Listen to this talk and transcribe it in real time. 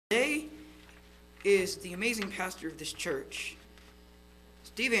is the amazing pastor of this church,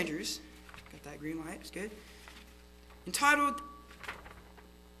 Steve Andrews. Got that green light, it's good. Entitled,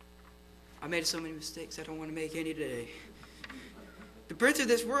 I made so many mistakes, I don't want to make any today. The prince of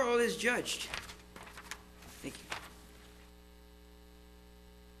this world is judged. Thank you.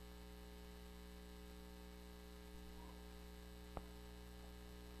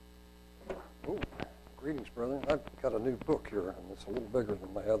 Oh, greetings, brethren. I've got a new book here, and it's a little bigger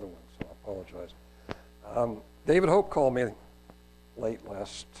than my other one, so I apologize. David Hope called me late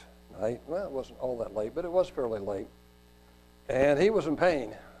last night. Well, it wasn't all that late, but it was fairly late. And he was in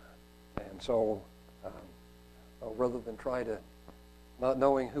pain. And so rather than try to, not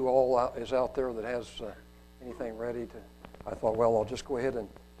knowing who all is out there that has anything ready to, I thought, well, I'll just go ahead and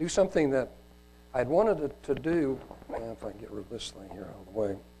do something that I'd wanted to do. If I can get rid of this thing here out of the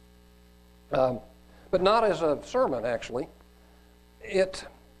way. But not as a sermon, actually. It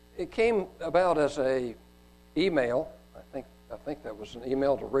came about as a email. I think that was an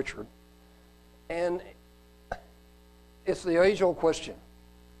email to Richard. And it's the age-old question.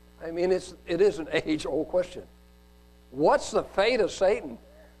 I mean, it is an age-old question. What's the fate of Satan?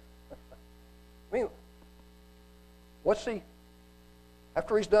 I mean,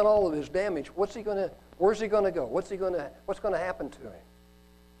 after he's done all of his damage, where's he going to go? What's going to happen to him?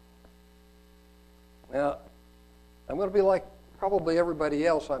 Now, I'm going to be like probably everybody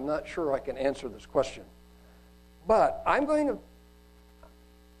else. I'm not sure I can answer this question. But I'm going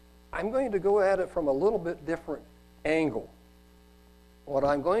to go at it from a little bit different angle. What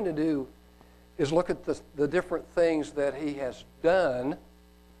I'm going to do is look at the different things that he has done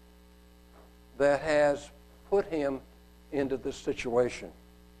that has put him into this situation,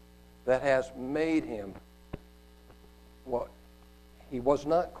 that has made him what he was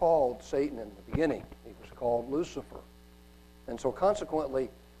not called Satan in the beginning. He was called Lucifer. And so consequently,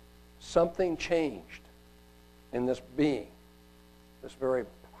 something changed in this being, this very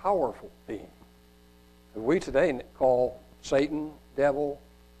powerful being, who we today call Satan, devil,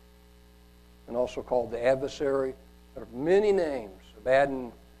 and also called the adversary. There are many names.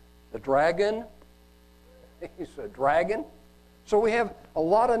 Abaddon, the dragon. He's a dragon. So we have a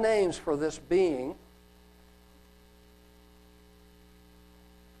lot of names for this being.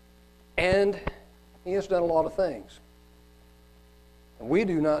 And he has done a lot of things. And we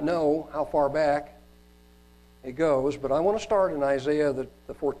do not know how far back it goes, but I want to start in Isaiah, the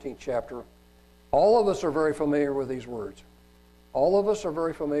 14th chapter. All of us are very familiar with these words. All of us are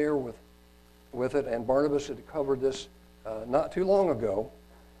very familiar with it, and Barnabas had covered this not too long ago.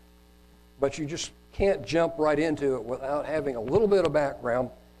 But you just can't jump right into it without having a little bit of background,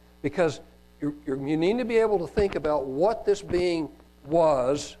 because you need to be able to think about what this being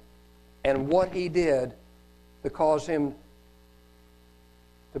was and what he did to cause him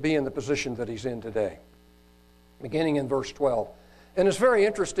to be in the position that he's in today. Beginning in verse 12. And it's very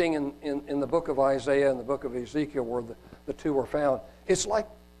interesting in the book of Isaiah and the book of Ezekiel where the two are found. It's like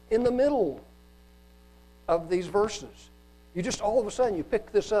in the middle of these verses. You just all of a sudden you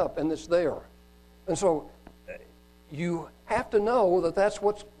pick this up and it's there. And so you have to know that that's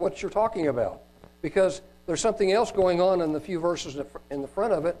what you're talking about, because there's something else going on in the few verses in the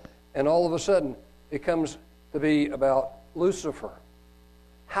front of it, and all of a sudden it comes to be about Lucifer.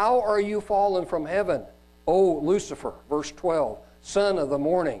 How are you fallen from heaven, O Lucifer? Verse 12, son of the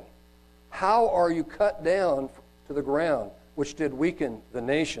morning. How are you cut down to the ground, which did weaken the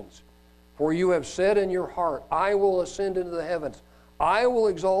nations? For you have said in your heart, I will ascend into the heavens. I will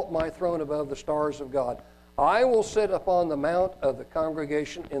exalt my throne above the stars of God. I will sit upon the mount of the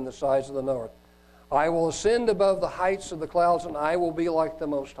congregation in the sides of the north. I will ascend above the heights of the clouds, and I will be like the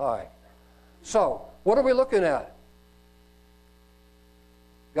Most High. So, what are we looking at?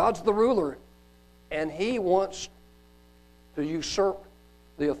 God's the ruler, and he wants to usurp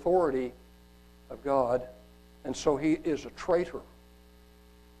the authority of God, and so he is a traitor.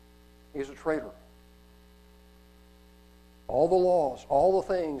 He's a traitor. All the laws, all the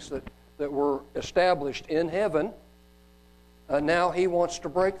things that were established in heaven, now he wants to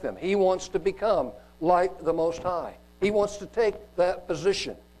break them. He wants to become like the Most High. He wants to take that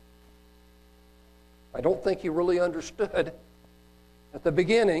position. I don't think he really understood at the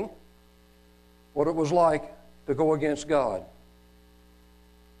beginning what it was like to go against God.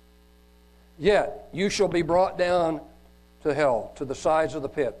 Yet you shall be brought down to hell, to the sides of the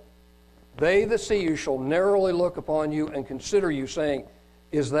pit. They that see you shall narrowly look upon you and consider you, saying,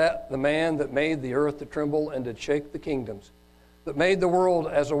 is that the man that made the earth to tremble and did shake the kingdoms, that made the world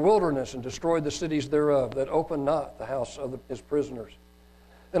as a wilderness and destroyed the cities thereof, that opened not the house of his prisoners?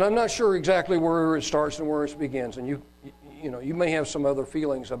 And I'm not sure exactly where it starts and where it begins, and you may have some other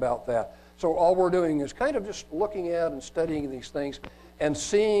feelings about that. So all we're doing is kind of just looking at and studying these things and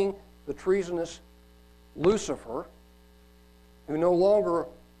seeing the treasonous Lucifer, who no longer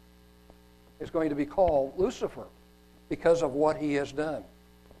is going to be called Lucifer because of what he has done.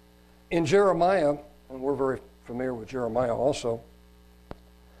 In Jeremiah, and we're very familiar with Jeremiah also,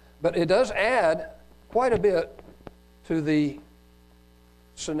 but it does add quite a bit to the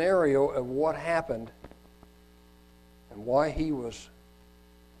scenario of what happened and why he was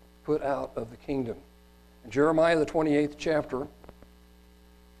put out of the kingdom. In Jeremiah, the 28th chapter,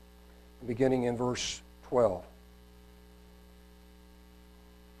 beginning in verse 12.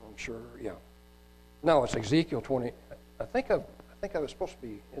 I'm sure, yeah. No, it's Ezekiel 20. I think I was supposed to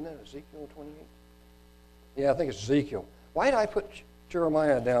be, isn't that Ezekiel 28? Yeah, I think it's Ezekiel. Why did I put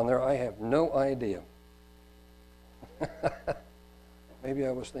Jeremiah down there? I have no idea. Maybe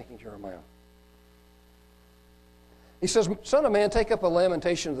I was thinking Jeremiah. He says, Son of man, take up a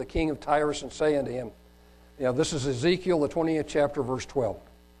lamentation of the king of Tyrus and say unto him, this is Ezekiel, the 20th chapter, verse 12.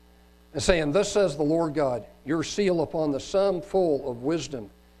 And saying, Thus says the Lord God, your seal upon the sum full of wisdom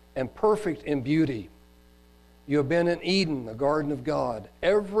and perfect in beauty. You have been in Eden, the garden of God.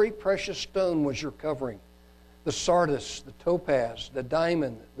 Every precious stone was your covering. The sardius, the topaz, the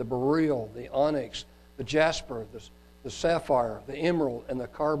diamond, the beryl, the onyx, the jasper, the sapphire, the emerald, and the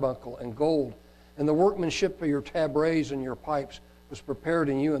carbuncle, and gold. And the workmanship of your tabrets and your pipes was prepared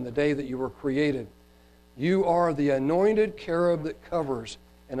in you in the day that you were created. You are the anointed cherub that covers,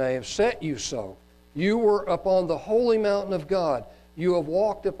 and I have set you so. You were upon the holy mountain of God. You have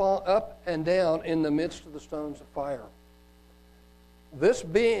walked up and down in the midst of the stones of fire. This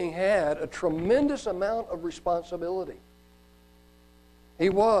being had a tremendous amount of responsibility. He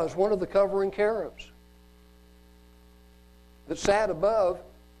was one of the covering cherubs that sat above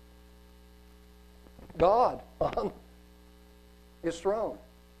God on his throne.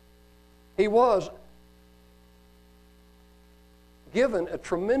 He was given a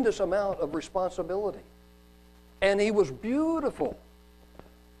tremendous amount of responsibility. And he was beautiful.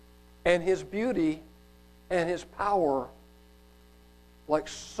 And his beauty and his power, like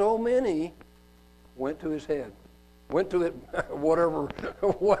so many, went to his head. Went to it,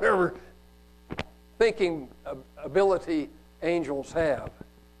 whatever thinking ability angels have.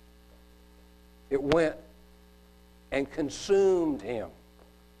 It went and consumed him.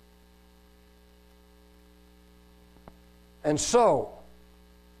 And so,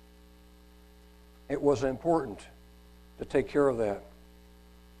 it was important to take care of that.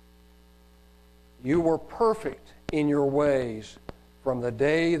 You were perfect in your ways from the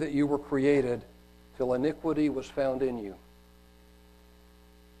day that you were created till iniquity was found in you.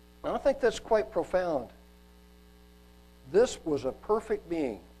 And I think that's quite profound. This was a perfect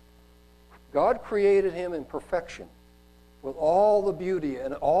being. God created him in perfection with all the beauty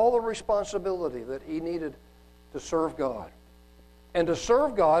and all the responsibility that he needed to serve God and to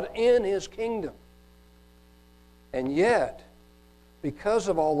serve God in his kingdom. And yet, because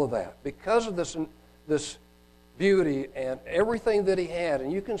of all of that, because of this beauty and everything that he had,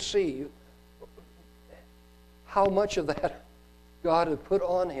 and you can see how much of that God had put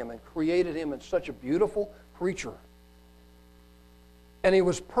on him and created him in such a beautiful creature. And he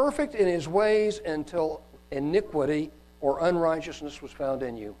was perfect in his ways until iniquity or unrighteousness was found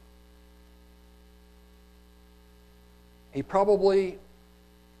in you. He probably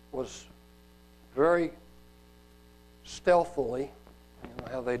was very stealthily,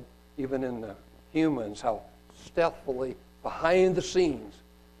 how they, even in the humans, how stealthily, behind the scenes,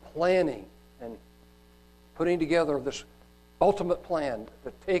 planning and putting together this ultimate plan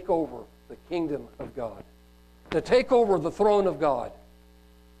to take over the kingdom of God, to take over the throne of God,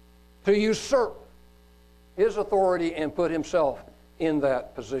 to usurp his authority and put himself in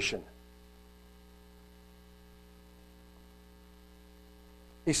that position.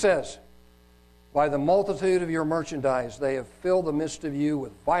 He says, by the multitude of your merchandise, they have filled the midst of you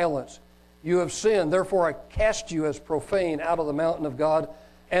with violence. You have sinned, therefore I cast you as profane out of the mountain of God,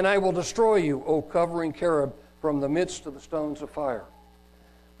 and I will destroy you, O covering cherub, from the midst of the stones of fire.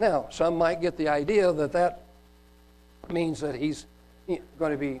 Now, some might get the idea that that means that he's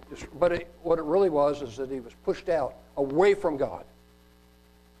going to be, but what it really was is that he was pushed out, away from God.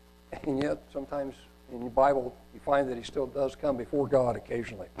 And yet, sometimes in the Bible, you find that he still does come before God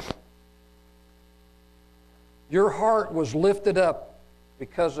occasionally. Your heart was lifted up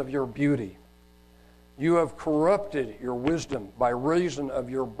because of your beauty. You have corrupted your wisdom by reason of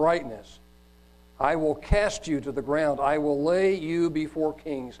your brightness. I will cast you to the ground. I will lay you before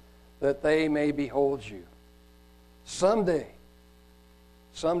kings, that they may behold you. Someday,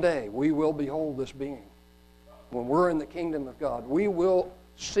 we will behold this being. when we're in the kingdom of God, we will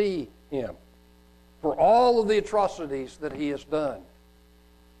see him for all of the atrocities that he has done.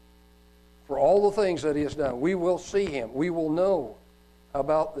 For all the things that he has done, we will see him. We will know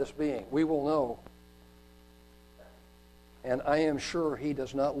about this being. We will know. And I am sure he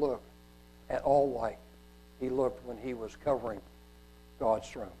does not look at all like he looked when he was covering God's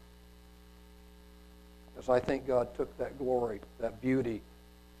throne. Because I think God took that glory, that beauty,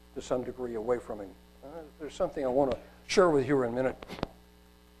 to some degree away from him. There's something I want to share with you in a minute.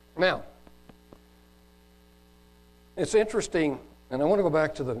 Now, it's interesting, and I want to go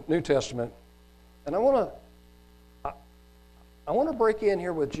back to the New Testament, and I want to break in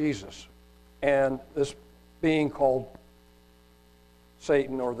here with Jesus and this being called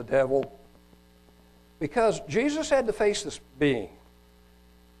Satan or the devil, because Jesus had to face this being.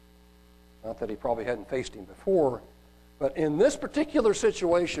 Not that he probably hadn't faced him before, but in this particular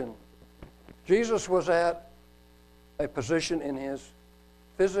situation, Jesus was at a position in his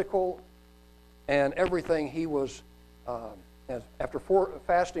physical and everything. He was, after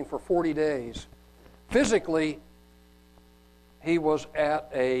fasting for 40 days, physically, he was at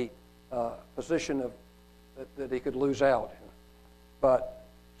a position that he could lose out. But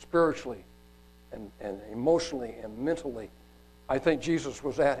spiritually and emotionally and mentally, I think Jesus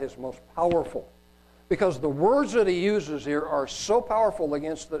was at his most powerful. Because the words that he uses here are so powerful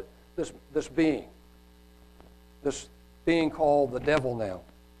against this being called the devil now.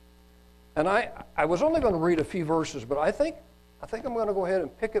 And I was only going to read a few verses, but I think I'm going to go ahead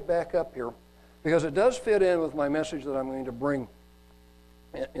and pick it back up here, because it does fit in with my message that I'm going to bring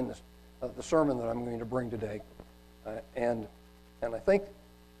in the sermon that I'm going to bring today. And I think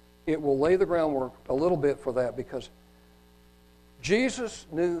it will lay the groundwork a little bit for that, because Jesus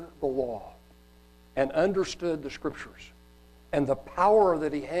knew the law and understood the Scriptures. And the power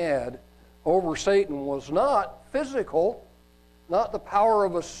that he had over Satan was not physical, not the power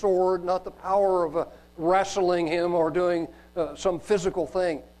of a sword, not the power of wrestling him or doing some physical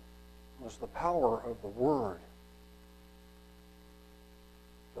thing. It was the power of the Word.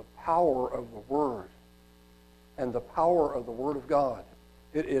 The power of the Word. And the power of the Word of God.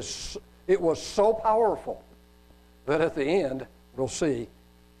 It was so powerful that at the end, we'll see,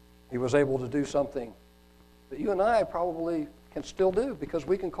 he was able to do something that you and I probably can still do, because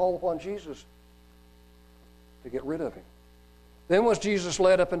we can call upon Jesus to get rid of him. Then was Jesus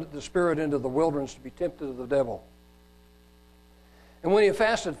led up into the Spirit into the wilderness to be tempted of the devil. And when he had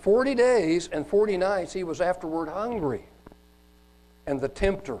fasted 40 days and 40 nights, he was afterward hungry. And the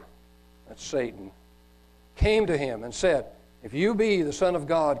tempter, that's Satan, came to him and said, "If you be the Son of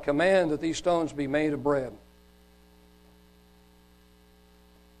God, command that these stones be made of bread."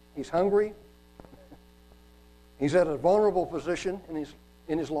 He's hungry. He's at a vulnerable position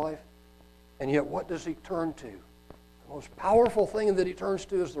in his life. And yet what does he turn to? The most powerful thing that he turns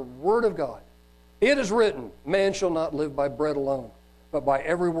to is the Word of God. It is written, man shall not live by bread alone, but by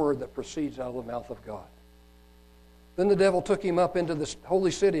every word that proceeds out of the mouth of God. Then the devil took him up into this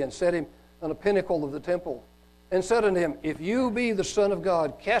holy city and set him on a pinnacle of the temple and said unto him, "If you be the Son of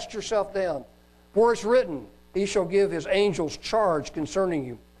God, cast yourself down. For it's written, he shall give his angels charge concerning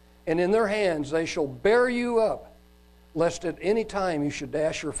you, and in their hands they shall bear you up, lest at any time you should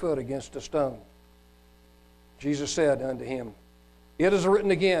dash your foot against a stone." Jesus said unto him, "It is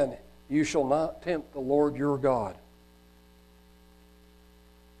written again, you shall not tempt the Lord your God."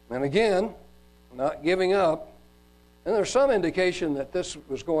 And again, not giving up. And there's some indication that this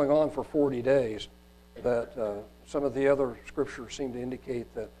was going on for 40 days, that some of the other scriptures seem to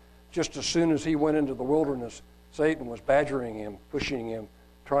indicate that just as soon as he went into the wilderness, Satan was badgering him, pushing him,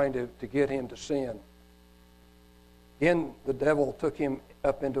 trying to get him to sin. Again, the devil took him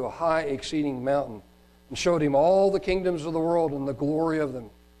up into a high exceeding mountain and showed him all the kingdoms of the world and the glory of them.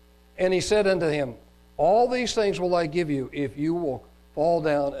 And he said unto him, "All these things will I give you if you will fall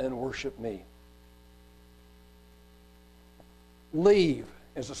down and worship me." Leave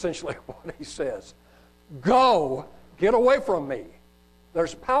is essentially what he says. Go, get away from me.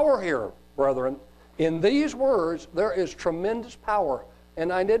 There's power here, brethren. In these words, there is tremendous power.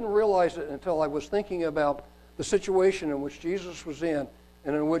 And I didn't realize it until I was thinking about the situation in which Jesus was in,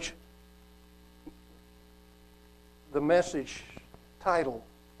 and in which the message title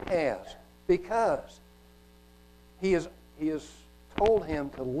has. Because he has told him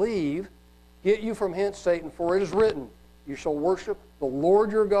to leave, "Get you from hence, Satan, for it is written, you shall worship the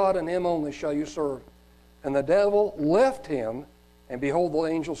Lord your God, and him only shall you serve." And the devil left him, and behold, the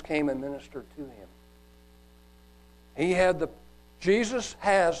angels came and ministered to him. Jesus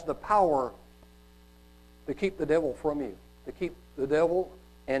has the power to keep the devil from you, to keep the devil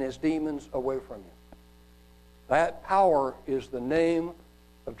and his demons away from you. That power is the name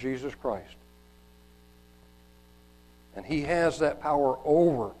of Jesus Christ. And he has that power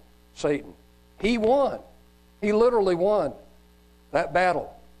over Satan. He won. He literally won that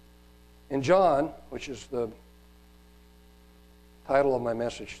battle. In John, which is the title of my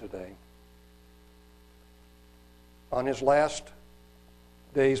message today, on his last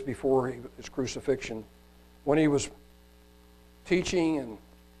days before his crucifixion, when he was teaching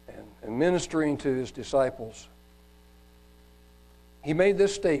and ministering to his disciples, he made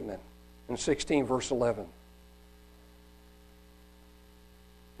this statement in 16 verse 11.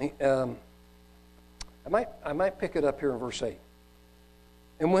 I might pick it up here in verse 8.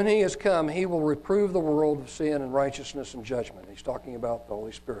 And when he has come, he will reprove the world of sin and righteousness and judgment. He's talking about the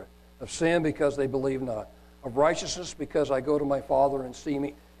Holy Spirit. Of sin, because they believe not. Of righteousness, because I go to my Father and see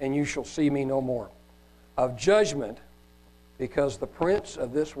me, and you shall see me no more. Of judgment, because the prince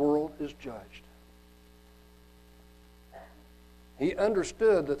of this world is judged. He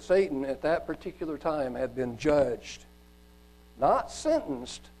understood that Satan at that particular time had been judged. Not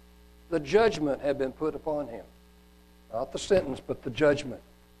sentenced. The judgment had been put upon him. Not the sentence, but the judgment.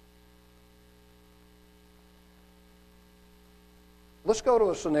 Let's go to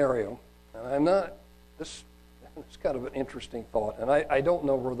a scenario. And this is kind of an interesting thought, and I don't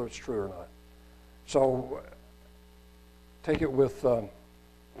know whether it's true or not. So take it with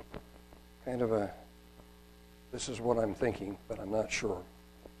kind of this is what I'm thinking, but I'm not sure.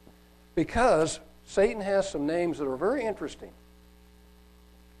 Because Satan has some names that are very interesting.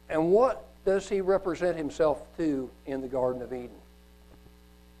 And what does he represent himself to in the Garden of Eden?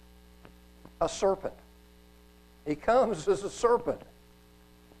 A serpent. He comes as a serpent.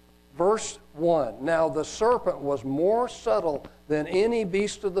 Verse 1, now the serpent was more subtle than any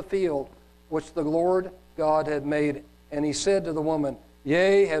beast of the field which the Lord God had made. And he said to the woman,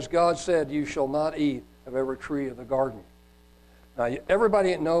 yea, has God said, you shall not eat of every tree of the garden. Now,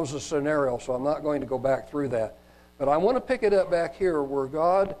 everybody knows the scenario, so I'm not going to go back through that. But I want to pick it up back here where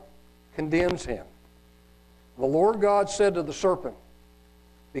God condemns him. The Lord God said to the serpent,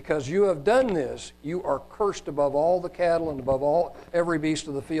 because you have done this, you are cursed above all the cattle and above every beast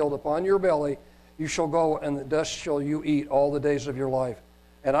of the field. Upon your belly you shall go, and the dust shall you eat all the days of your life.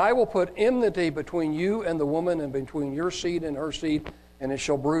 And I will put enmity between you and the woman, and between your seed and her seed, and it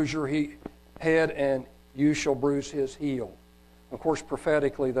shall bruise your head, and you shall bruise his heel. Of course,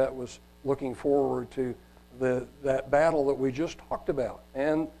 prophetically, that was looking forward to that battle that we just talked about,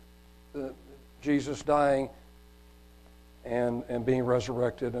 and Jesus dying and being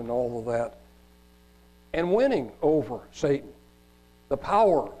resurrected and all of that, and winning over Satan, the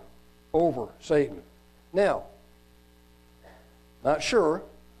power over Satan. Now, not sure,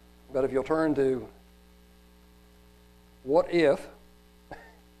 but if you'll turn to what if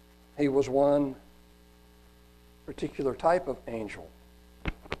he was one particular type of angel?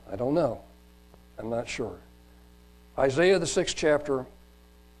 I don't know. I'm not sure. Isaiah, the 6th chapter,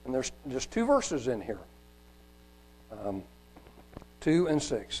 and there's just 2 verses in here, 2 and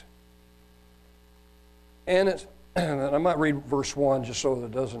 6. And I might read verse 1 just so that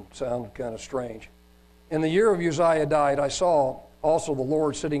it doesn't sound kind of strange. In the year of Uzziah died, I saw also the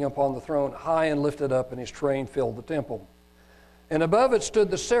Lord sitting upon the throne, high and lifted up, and his train filled the temple. And above it stood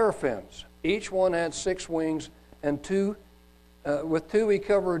the seraphims. Each one had 6 wings, and with 2 he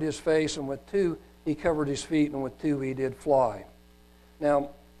covered his face, and with 2 he covered his feet, and with 2 he did fly. Now,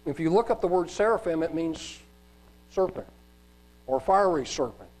 if you look up the word seraphim, it means serpent or fiery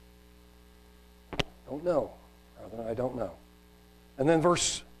serpent. Don't know. I don't know. And then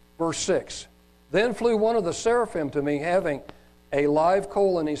verse 6. Then flew one of the seraphim to me, having a live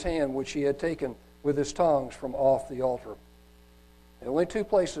coal in his hand, which he had taken with his tongs from off the altar. The only 2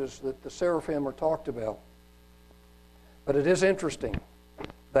 places that the seraphim are talked about. But it is interesting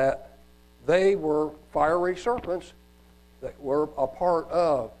that they were fiery serpents that were a part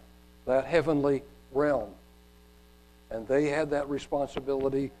of that heavenly realm. And they had that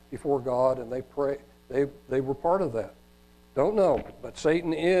responsibility before God, and they were part of that. Don't know, but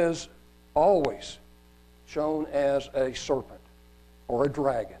Satan is always shown as a serpent or a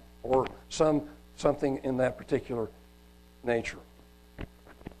dragon or something in that particular nature.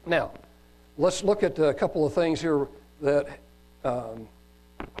 Now, let's look at a couple of things here that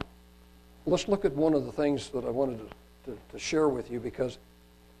let's look at one of the things that I wanted to share with you, because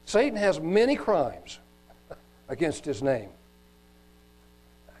Satan has many crimes against his name.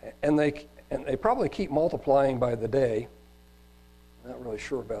 And they probably keep multiplying by the day. I'm not really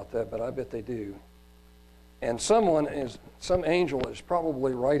sure about that, but I bet they do. And some angel is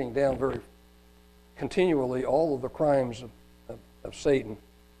probably writing down very continually all of the crimes of Satan.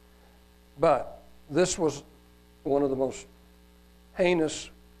 But this was one of the most heinous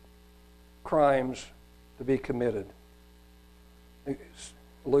crimes to be committed. It's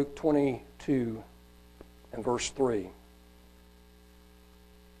Luke 22 and verse 3. And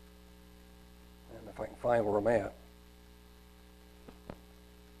if I can find where I'm at.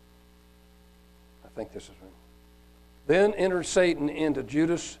 I think this is it. Then entered Satan into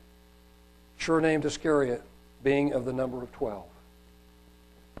Judas, surnamed Iscariot, being of the number of 12.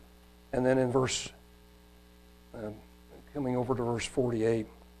 And then in coming over to verse 48,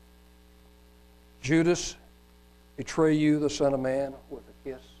 Judas, betray you, the Son of Man, with a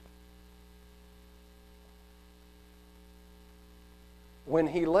kiss. When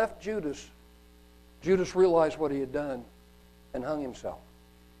he left Judas, Judas realized what he had done and hung himself.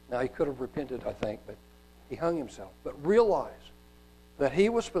 Now, he could have repented, I think, but he hung himself. But realized that he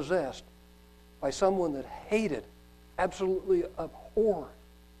was possessed by someone that hated, absolutely abhorred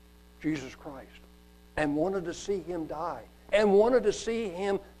Jesus Christ and wanted to see him die and wanted to see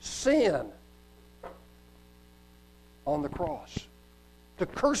him sin on the cross, to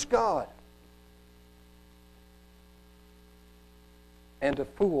curse God and to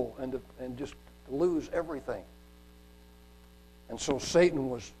fool and just lose everything. And so Satan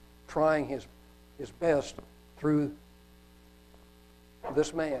was trying his best through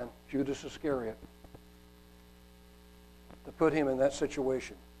this man, Judas Iscariot, to put him in that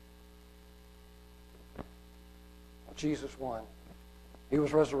situation. Jesus won. He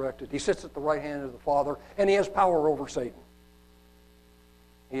was resurrected. He sits at the right hand of the Father, and he has power over Satan.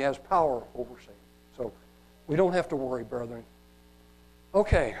 He has power over Satan. So we don't have to worry, brethren.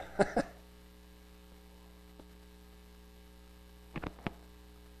 Okay.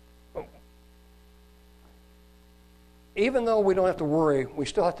 Even though we don't have to worry, we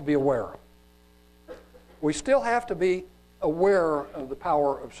still have to be aware. We still have to be aware of the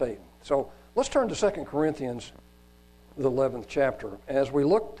power of Satan. So let's turn to 2 Corinthians, the 11th chapter, as we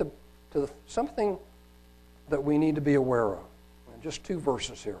look to something that we need to be aware of. Just 2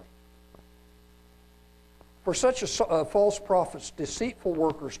 verses here. For such false prophets, deceitful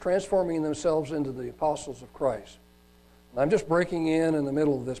workers, transforming themselves into the apostles of Christ. And I'm just breaking in the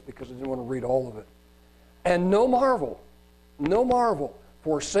middle of this because I didn't want to read all of it. And no marvel,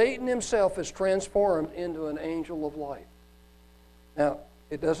 for Satan himself is transformed into an angel of light. Now,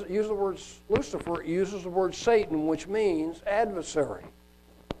 it doesn't use the word Lucifer, it uses the word Satan, which means adversary.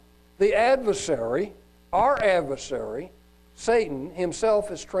 The adversary, our adversary, Satan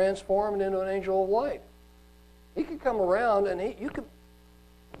himself is transformed into an angel of light. He could come around and you could,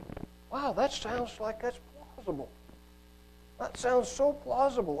 wow, that sounds like that's plausible. That sounds so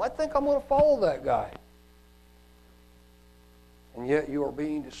plausible. I think I'm going to follow that guy. And yet you are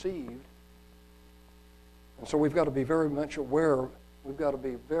being deceived. And so we've got to be very much aware. We've got to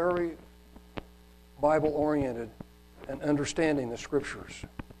be very Bible-oriented and understanding the Scriptures.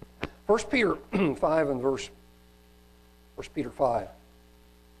 1 Peter 5 and verse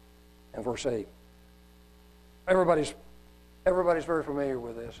 8. Everybody's very familiar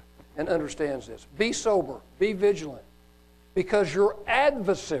with this and understands this. Be sober, be vigilant, because your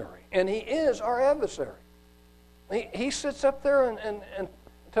adversary, and he is our adversary. He sits up there and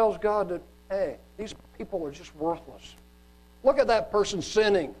tells God that, hey, these people are just worthless. Look at that person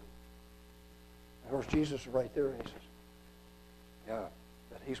sinning. Of course, Jesus is right there, and he says, yeah,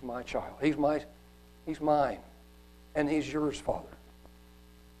 but he's my child. He's mine, and he's yours, Father.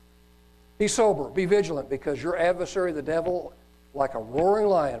 Be sober, be vigilant, because your adversary, the devil, like a roaring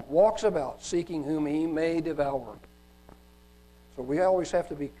lion, walks about seeking whom he may devour. So we always have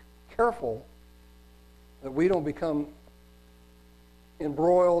to be careful that we don't become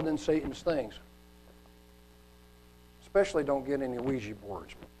embroiled in Satan's things. Especially don't get any Ouija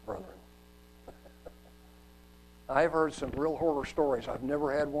boards, brethren. I've heard some real horror stories. I've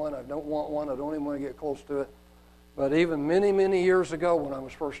never had one. I don't want one. I don't even want to get close to it. But even many, many years ago when I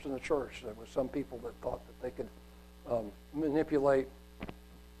was first in the church, there were some people that thought that they could manipulate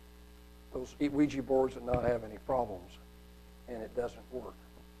those Ouija boards and not have any problems. And it doesn't work.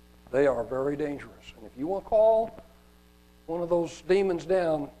 They are very dangerous. And if you want to call one of those demons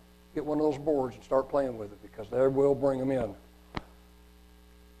down, get one of those boards and start playing with it, because they will bring them in.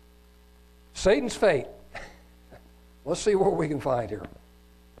 Satan's fate. Let's see what we can find here.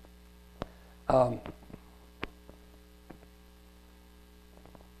 Trying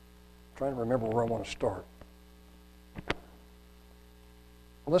to remember where I want to start.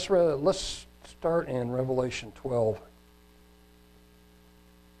 Let's start in Revelation 12.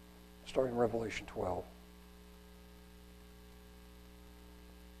 Starting in Revelation 12.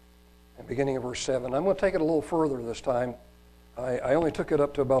 And beginning of verse 7. I'm going to take it a little further this time. I only took it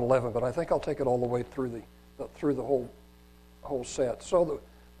up to about 11, but I think I'll take it all the way through the through the whole set, so that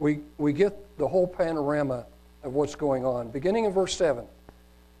we get the whole panorama of what's going on. Beginning in verse 7.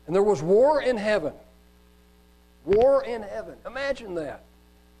 And there was war in heaven. War in heaven. Imagine that.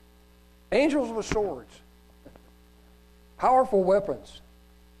 Angels with swords. Powerful weapons.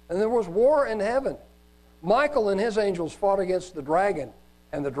 And there was war in heaven. Michael and his angels fought against the dragon,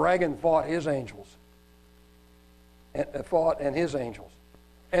 and the dragon fought his angels. And his angels.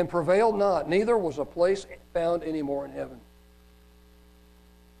 And prevailed not, neither was a place found any more in heaven.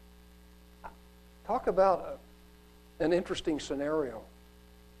 Talk about an interesting scenario.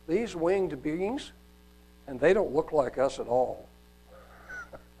 These winged beings, and they don't look like us at all.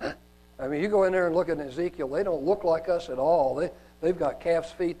 I mean, you go in there and look at Ezekiel, they don't look like us at all. They've got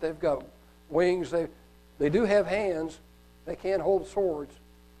calf's feet, they've got wings, they do have hands, they can hold swords,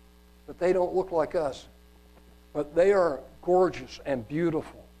 but they don't look like us. But they are gorgeous and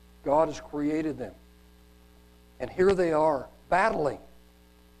beautiful. God has created them. And here they are, battling.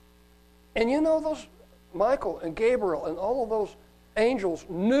 And you know, those Michael and Gabriel and all of those angels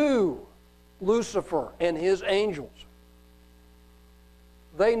knew Lucifer and his angels.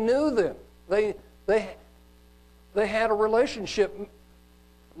 They knew them. They had a relationship.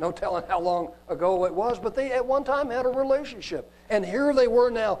 No telling how long ago it was, but they at one time had a relationship. And here they were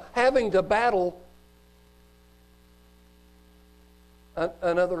now having to battle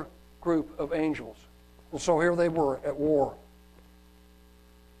another group of angels. And so here they were at war.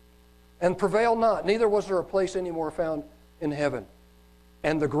 And prevailed not, neither was there a place any more found in heaven.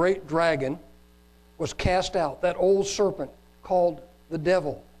 And the great dragon was cast out, that old serpent called the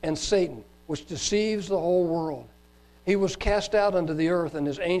devil and Satan, which deceives the whole world. He was cast out unto the earth, and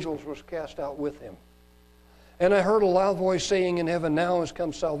his angels was cast out with him. And I heard a loud voice saying in heaven, now has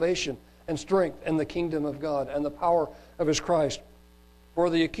come salvation and strength and the kingdom of God and the power of his Christ. For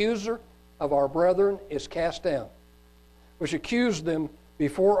the accuser of our brethren is cast down, which accused them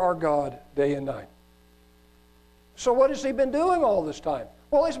before our God day and night. So what has he been doing all this time?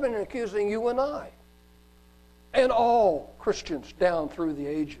 Well, he's been accusing you and I, and all Christians down through the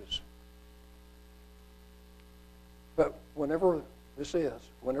ages. But whenever this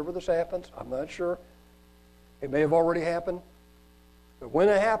happens, I'm not sure. It may have already happened. But when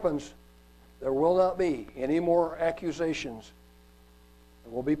it happens, there will not be any more accusations.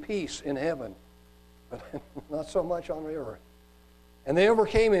 There will be peace in heaven, but not so much on the earth. And they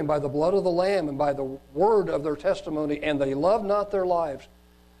overcame him by the blood of the Lamb and by the word of their testimony, and they loved not their lives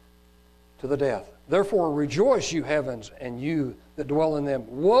to the death. Therefore rejoice, you heavens, and you that dwell in them.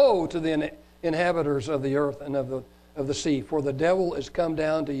 Woe to the inhabitants of the earth and of the sea, for the devil is come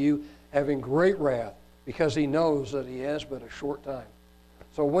down to you having great wrath, because he knows that he has but a short time.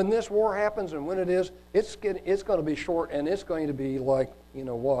 So when this war happens, and when it is, it's going to be short, and it's going to be like, you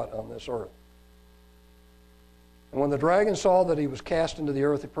know what, on this earth. And when the dragon saw that he was cast into the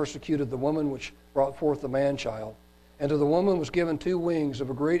earth, he persecuted the woman which brought forth the man-child. And to the woman was given 2 wings of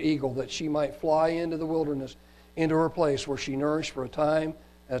a great eagle, that she might fly into the wilderness, into her place, where she nourished for a time,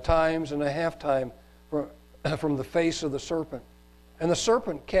 and a times, and a half time from the face of the serpent. And the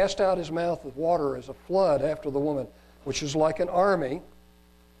serpent cast out his mouth with water as a flood after the woman, which is like an army,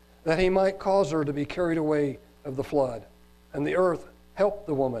 that he might cause her to be carried away of the flood. And the earth helped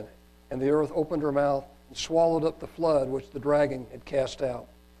the woman, and the earth opened her mouth and swallowed up the flood which the dragon had cast out.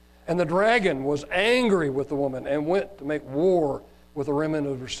 And the dragon was angry with the woman and went to make war with the remnant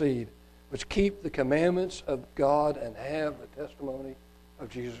of her seed, which keep the commandments of God and have the testimony of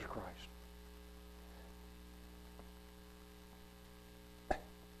Jesus Christ.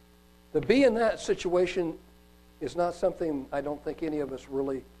 To be in that situation is not something I don't think any of us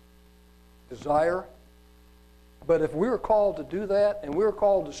really desire. But if we were called to do that, and we were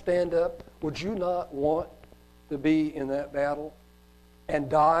called to stand up, would you not want to be in that battle and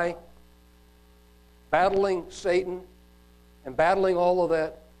die battling Satan and battling all of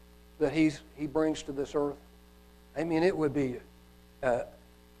that he brings to this earth? I mean, it would be,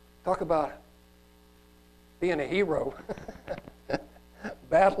 talk about being a hero,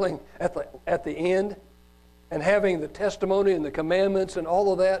 battling at the end and having the testimony and the commandments and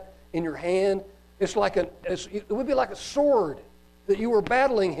all of that in your hand. It would be like a sword that you were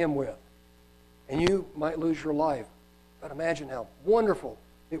battling him with, and you might lose your life. But imagine how wonderful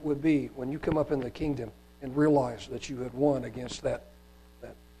it would be when you come up in the kingdom and realize that you had won against that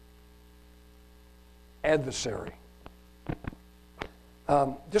adversary.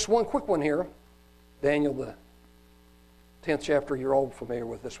 Just one quick one here. Daniel, the 10th chapter, you're all familiar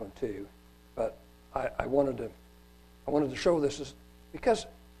with this one too. But I wanted to show this because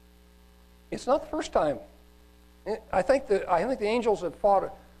it's not the first time. I think the angels have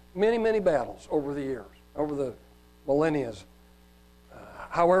fought many, many battles over the years. over the millennia,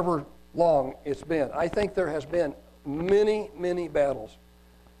 however long it's been. I think there has been many, many battles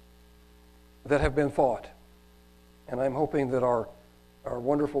that have been fought. And I'm hoping that our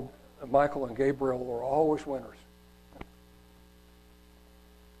wonderful Michael and Gabriel are always winners.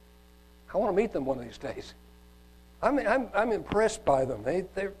 I want to meet them one of these days. I'm impressed by them.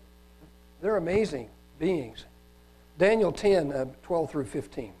 They're amazing beings. Daniel 10, 12 through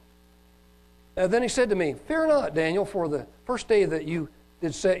 15. Then he said to me, "Fear not, Daniel, for the first day that you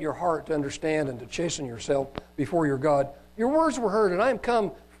did set your heart to understand and to chasten yourself before your God, your words were heard, and I am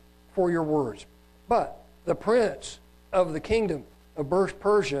come for your words. But the prince of the kingdom of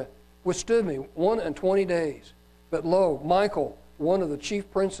Persia withstood me 21 days. But lo, Michael, one of the chief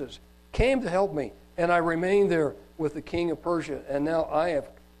princes, came to help me, and I remained there with the king of Persia. And now I have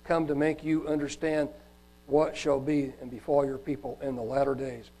come to make you understand what shall be and befall your people in the latter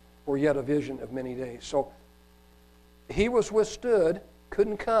days, for yet a vision of many days." So he was withstood,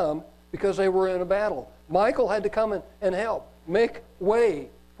 couldn't come because they were in a battle. Michael had to come and help, make way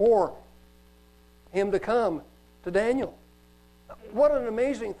for him to come to Daniel. What an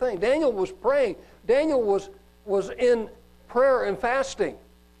amazing thing. Daniel was praying. Daniel was in prayer and fasting.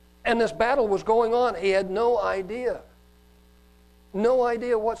 And this battle was going on. He had no idea. No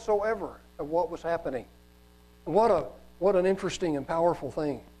idea whatsoever of what was happening. What an interesting and powerful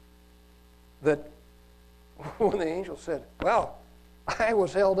thing. That when the angel said, "Well, I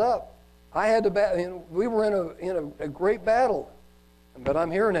was held up. I had to battle. We were in a great battle. But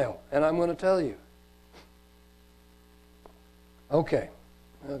I'm here now, and I'm going to tell you." Okay,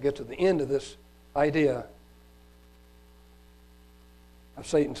 I'll get to the end of this idea of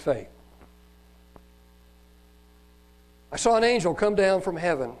Satan's fate. "I saw an angel come down from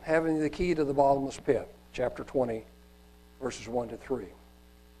heaven, having the key to the bottomless pit," chapter 20, verses 1 to 3.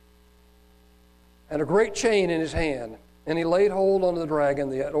 "And a great chain in his hand, and he laid hold on the dragon,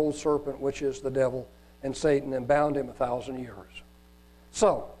 the old serpent, which is the devil and Satan, and bound him 1,000 years."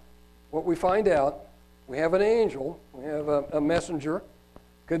 So, what we find out, we have an angel, we have a messenger.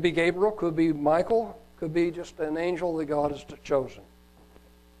 Could be Gabriel, could be Michael, could be just an angel that God has chosen.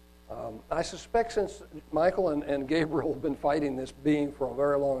 I suspect since Michael and Gabriel have been fighting this being for a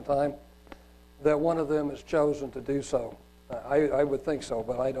very long time, that one of them is chosen to do so. I would think so,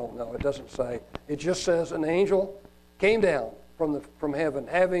 but I don't know. It doesn't say. It just says an angel came down from heaven,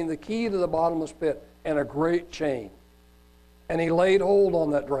 having the key to the bottomless pit and a great chain. And he laid hold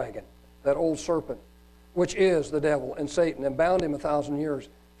on that dragon, that old serpent, which is the devil and Satan, and bound him 1,000 years,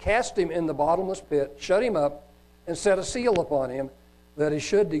 cast him in the bottomless pit, shut him up, and set a seal upon him, that he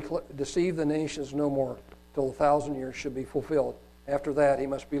should deceive the nations no more, till 1,000 years should be fulfilled. After that, he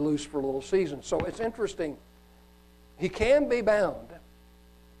must be loosed for a little season. So it's interesting. He can be bound.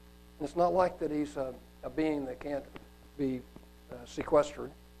 It's not like that he's a being that can't be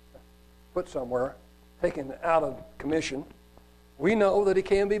sequestered, put somewhere, taken out of commission. We know that he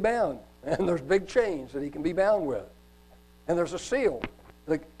can be bound, and there's big chains that he can be bound with. And there's a seal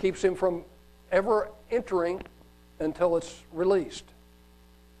that keeps him from ever entering until it's released.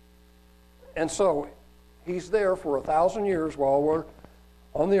 And so he's there for 1,000 years while we're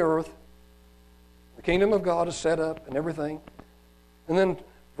on the earth. The kingdom of God is set up and everything. And then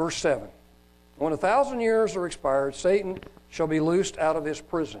verse 7. "When 1,000 years are expired, Satan shall be loosed out of his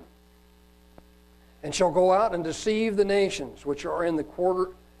prison, and shall go out and deceive the nations which are in the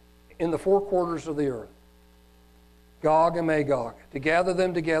four quarters of the earth, Gog and Magog, to gather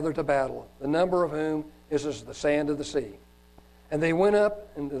them together to battle, the number of whom is as the sand of the sea. And they went up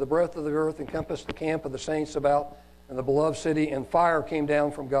into the breadth of the earth, encompassed the camp of the saints about and the beloved city, and fire came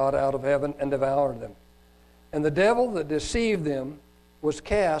down from God out of heaven and devoured them. And the devil that deceived them was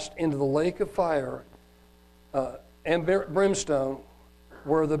cast into the lake of fire and brimstone,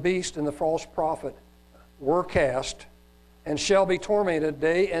 where the beast and the false prophet were cast, and shall be tormented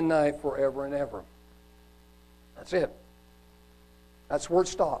day and night forever and ever." That's it. That's where it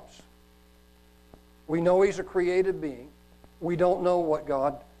stops. We know he's a created being. We don't know what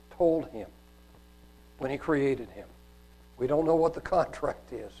God told him when he created him. We don't know what the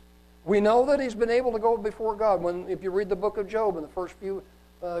contract is. We know that he's been able to go before God. If you read the book of Job in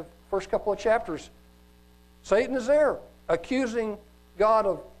the first couple of chapters, Satan is there accusing God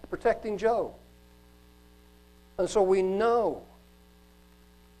of protecting Job. And so we know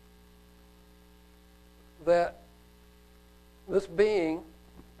that this being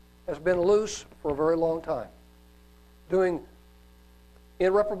has been loose for a very long time, doing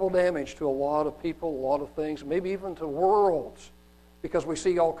irreparable damage to a lot of people, a lot of things, maybe even to worlds, because we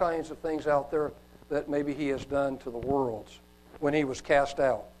see all kinds of things out there that maybe he has done to the worlds when he was cast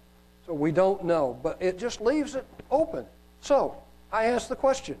out. So we don't know, but it just leaves it open. So I ask the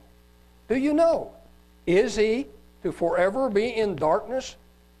question, do you know? Is he to forever be in darkness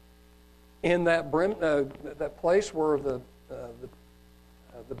in that that place where the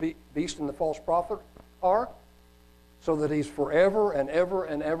beast and the false prophet are, so that he's forever and ever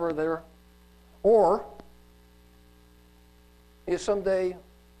and ever there? Or is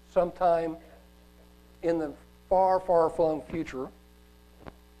sometime in the far, far-flung future,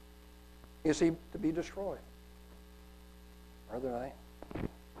 is he to be destroyed? Brethren,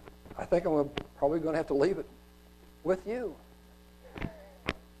 I think I'm probably going to have to leave it with you.